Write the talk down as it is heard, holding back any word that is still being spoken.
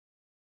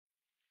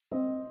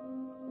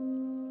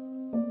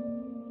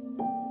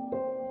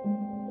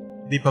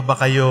Di pa ba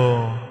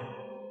kayo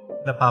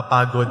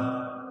napapagod,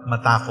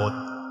 matakot?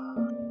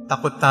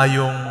 Takot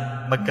tayong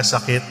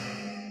magkasakit.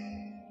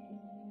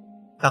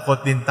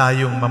 Takot din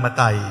tayong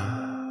mamatay.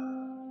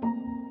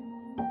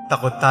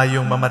 Takot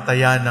tayong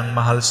mamatayan ng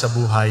mahal sa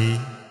buhay.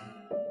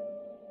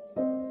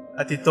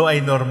 At ito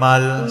ay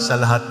normal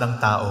sa lahat ng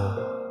tao.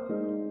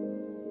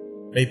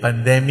 May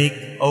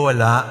pandemic o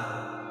wala,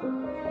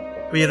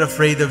 we are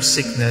afraid of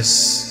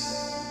sickness.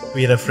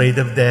 We are afraid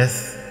of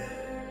death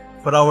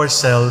for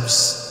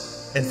ourselves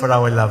and for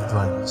our loved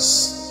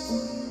ones.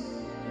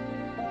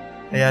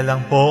 Kaya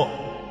lang po,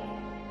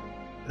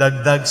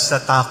 dagdag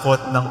sa takot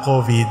ng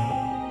COVID,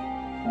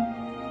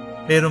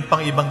 meron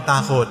pang ibang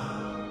takot.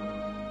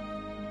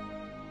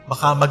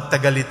 Baka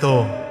magtagal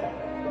ito.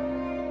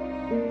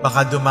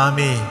 Baka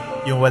dumami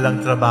yung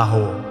walang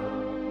trabaho.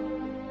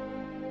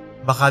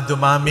 Baka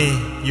dumami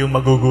yung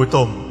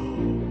magugutom.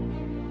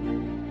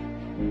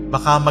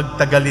 Baka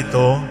magtagal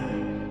ito.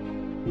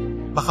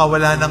 Baka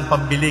wala nang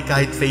pambili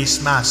kahit face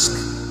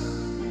mask.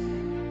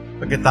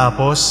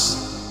 Pagkatapos,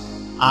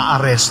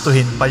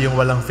 aarestuhin pa yung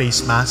walang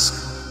face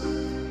mask.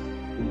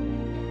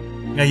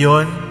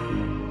 Ngayon,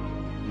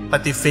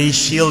 pati face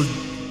shield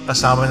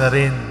kasama na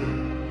rin.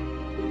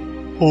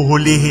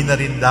 Huhulihin na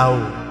rin daw.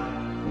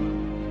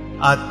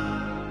 At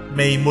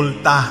may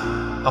multa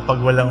kapag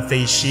walang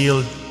face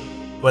shield,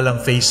 walang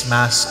face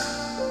mask.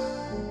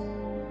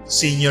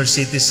 Senior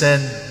citizen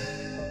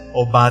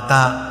o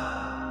bata,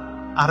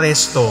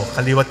 aresto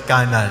kaliwat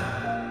kanan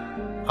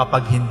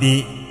kapag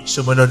hindi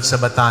sumunod sa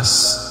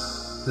batas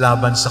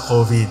laban sa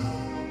COVID.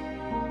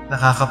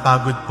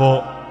 Nakakapagod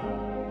po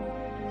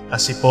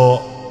kasi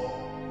po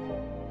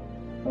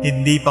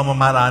hindi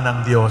pamamaraan ng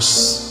Diyos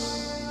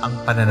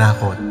ang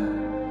pananakot.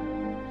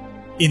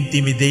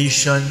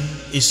 Intimidation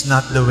is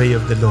not the way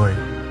of the Lord.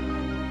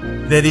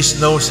 There is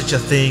no such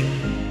a thing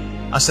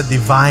as a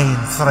divine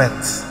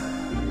threat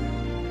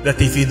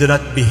that if you do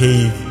not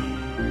behave,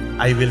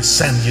 I will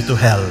send you to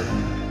hell.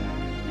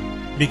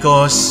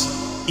 Because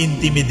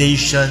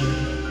intimidation,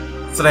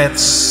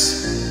 threats,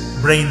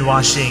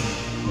 brainwashing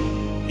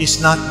is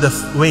not the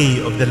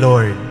way of the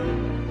Lord.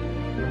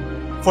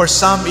 For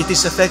some, it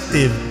is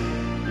effective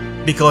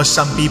because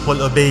some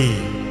people obey.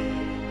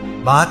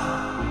 But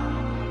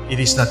it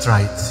is not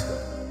right.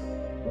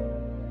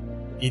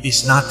 It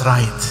is not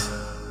right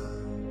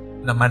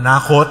na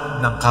manakot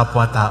ng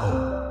kapwa-tao.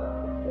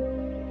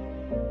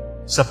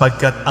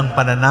 Sapagkat ang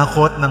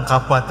pananakot ng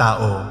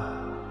kapwa-tao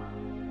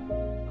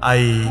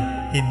ay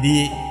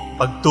hindi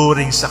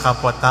pagturing sa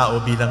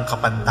kapwa-tao bilang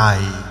kapantay.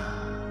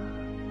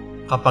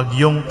 Kapag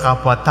yung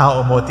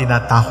kapwa-tao mo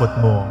tinatakot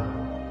mo,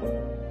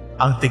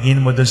 ang tingin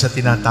mo dun sa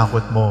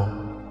tinatakot mo,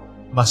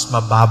 mas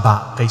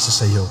mababa kaysa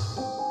sayo.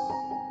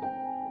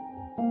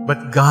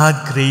 But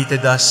God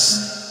created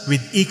us with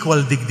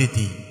equal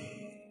dignity.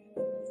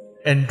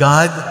 And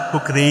God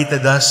who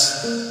created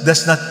us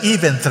does not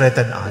even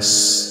threaten us.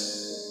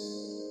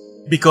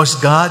 Because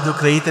God who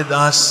created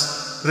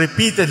us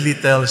repeatedly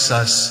tells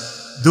us,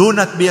 do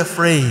not be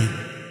afraid,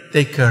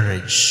 take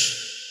courage.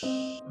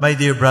 My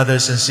dear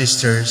brothers and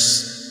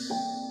sisters,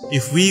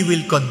 if we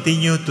will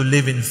continue to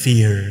live in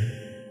fear,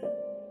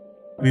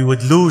 we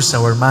would lose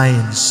our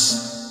minds.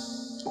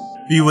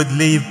 We would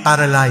live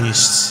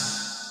paralyzed,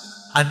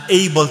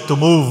 unable to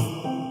move,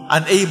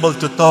 unable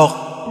to talk,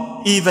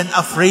 even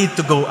afraid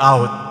to go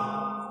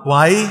out.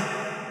 Why?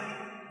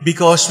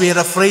 Because we are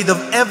afraid of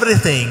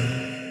everything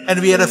and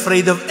we are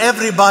afraid of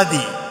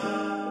everybody.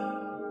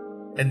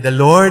 And the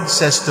Lord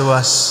says to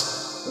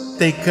us,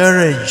 take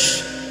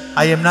courage.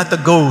 I am not a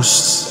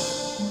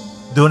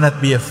ghost. Do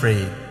not be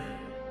afraid.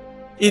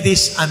 It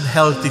is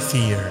unhealthy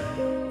fear.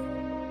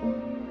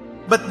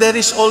 But there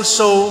is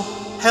also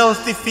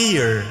healthy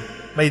fear,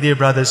 my dear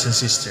brothers and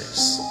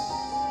sisters.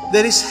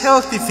 There is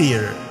healthy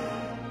fear.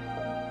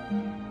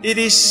 It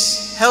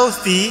is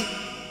healthy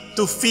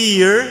to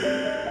fear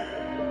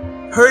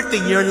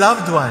hurting your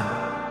loved one.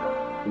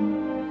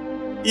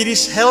 It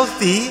is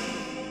healthy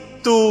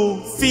to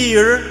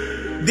fear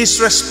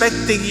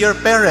disrespecting your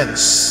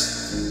parents.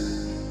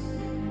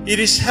 It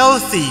is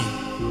healthy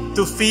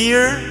to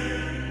fear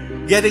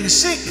getting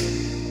sick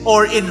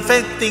or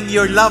infecting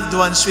your loved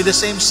ones with the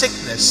same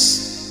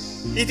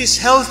sickness. It is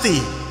healthy.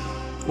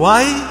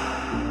 Why?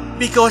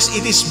 Because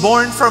it is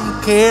born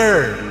from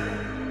care.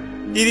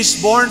 It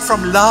is born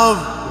from love.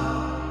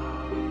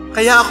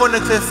 Kaya ako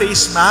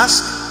nagfe-face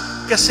mask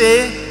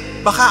kasi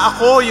baka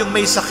ako yung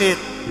may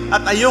sakit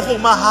at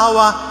ayokong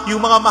mahawa yung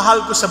mga mahal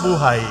ko sa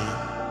buhay.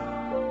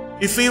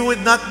 If we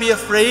would not be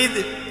afraid,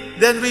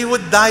 then we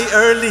would die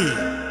early.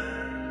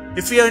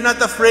 If we are not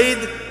afraid,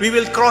 we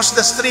will cross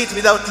the street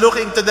without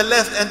looking to the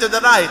left and to the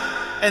right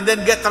and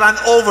then get run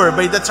over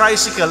by the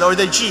tricycle or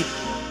the jeep.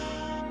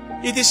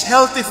 It is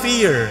healthy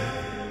fear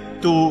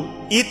to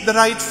eat the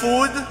right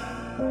food,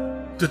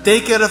 to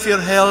take care of your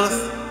health.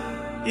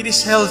 It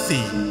is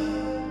healthy.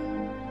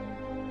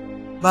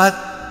 But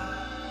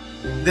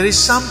there is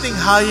something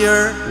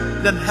higher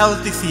than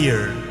healthy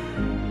fear.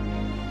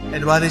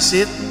 And what is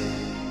it?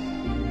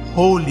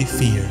 Holy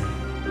fear.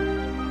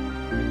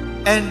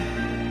 And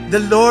the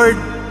Lord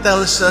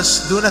tells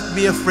us, do not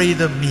be afraid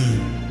of me.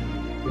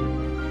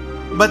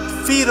 But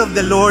fear of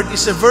the Lord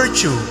is a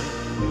virtue.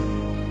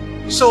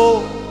 So,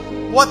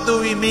 what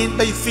do we mean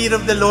by fear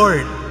of the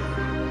Lord?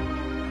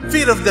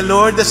 Fear of the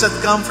Lord does not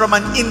come from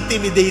an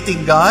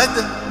intimidating God.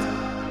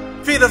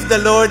 Fear of the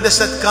Lord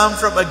does not come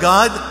from a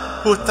God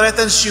who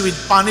threatens you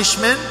with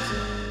punishment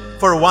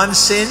for one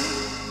sin.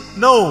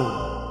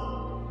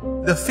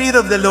 No. The fear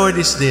of the Lord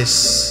is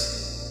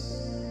this: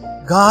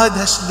 God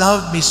has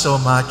loved me so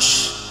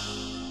much.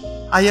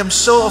 I am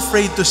so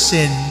afraid to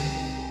sin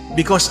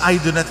because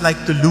I do not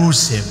like to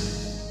lose Him.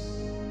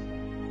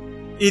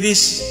 It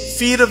is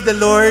fear of the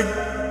Lord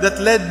that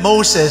led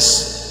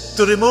Moses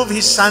to remove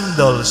his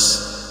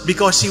sandals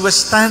because he was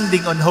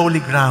standing on holy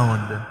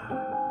ground.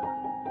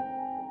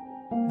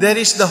 There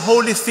is the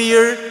holy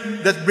fear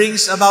that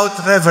brings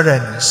about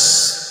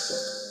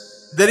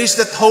reverence. There is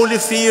that holy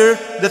fear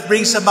that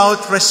brings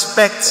about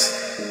respect.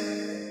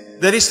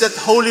 There is that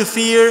holy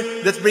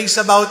fear that brings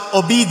about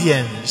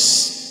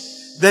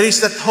obedience. There is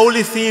that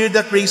holy fear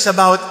that brings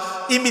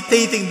about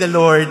imitating the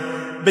Lord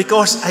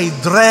because I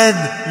dread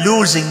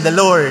losing the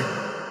Lord.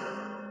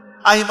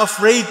 I am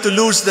afraid to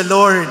lose the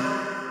Lord.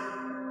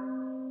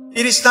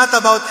 It is not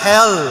about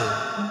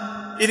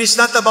hell. It is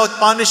not about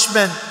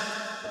punishment.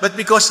 But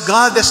because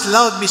God has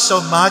loved me so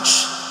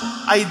much,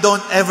 I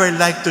don't ever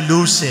like to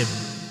lose Him.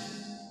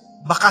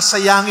 Baka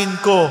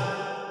sayangin ko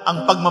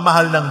ang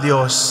pagmamahal ng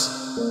Diyos.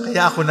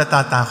 Kaya ako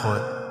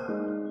natatakot.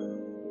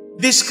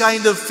 This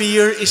kind of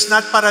fear is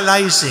not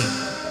paralyzing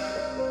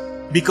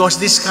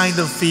because this kind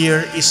of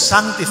fear is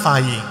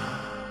sanctifying.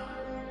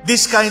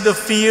 This kind of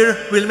fear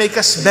will make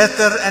us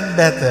better and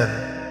better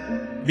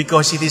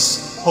because it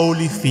is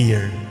holy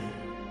fear.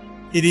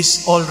 It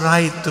is all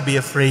right to be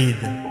afraid.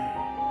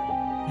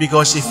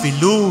 Because if we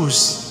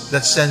lose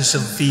that sense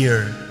of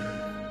fear,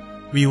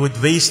 we would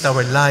waste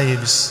our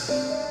lives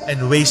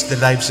and waste the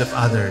lives of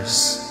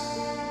others.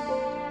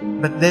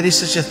 But there is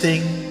such a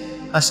thing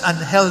as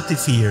unhealthy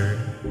fear.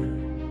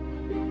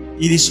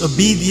 It is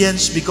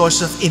obedience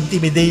because of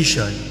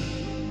intimidation.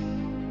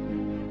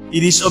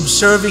 It is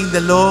observing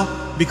the law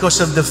because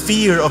of the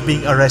fear of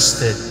being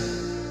arrested,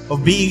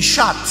 of being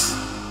shot,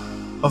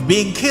 of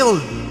being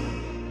killed.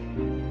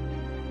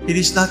 It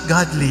is not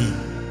godly,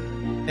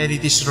 and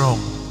it is wrong.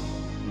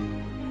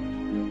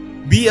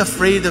 Be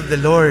afraid of the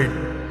Lord,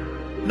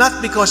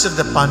 not because of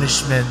the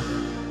punishment.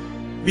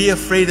 Be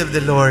afraid of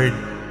the Lord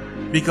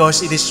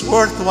because it is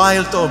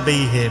worthwhile to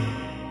obey Him.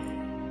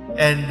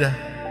 And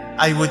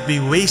I would be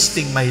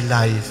wasting my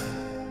life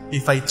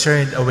if I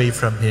turned away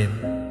from Him.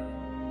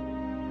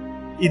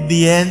 In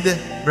the end,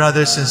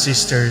 brothers and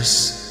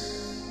sisters,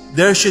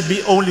 there should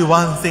be only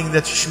one thing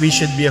that we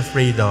should be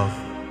afraid of.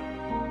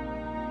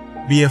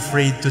 Be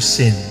afraid to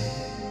sin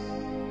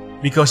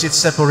because it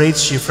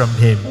separates you from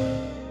Him.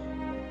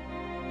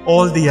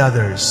 All the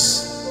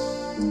others,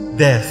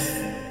 death,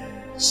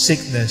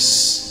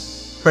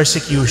 sickness,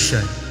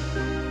 persecution,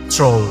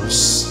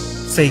 trolls,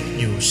 fake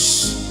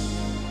news,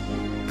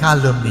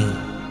 calumny,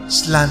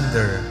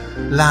 slander,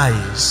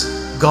 lies,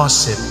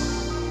 gossip,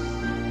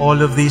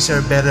 all of these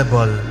are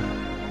bearable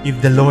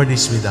if the Lord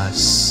is with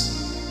us.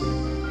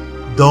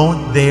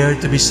 Don't dare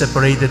to be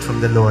separated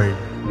from the Lord,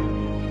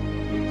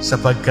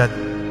 sapagkat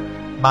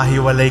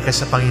mahiwalay ka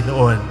sa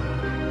Panginoon,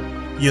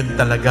 yun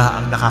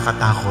talaga ang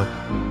nakakatakot.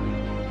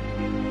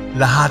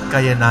 Lahat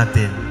kaya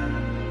natin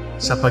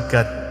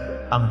sapagkat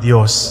ang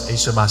Diyos ay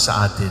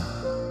sumasa atin.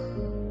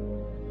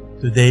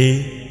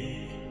 Today,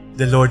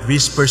 the Lord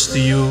whispers to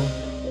you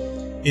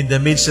in the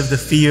midst of the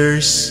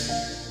fears,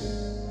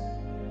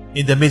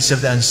 in the midst of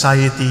the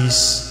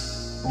anxieties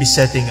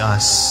besetting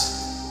us.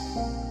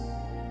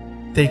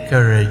 Take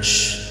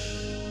courage.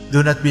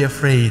 Do not be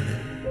afraid.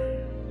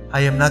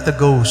 I am not a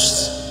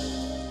ghost.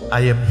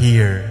 I am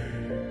here.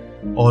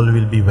 All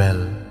will be well.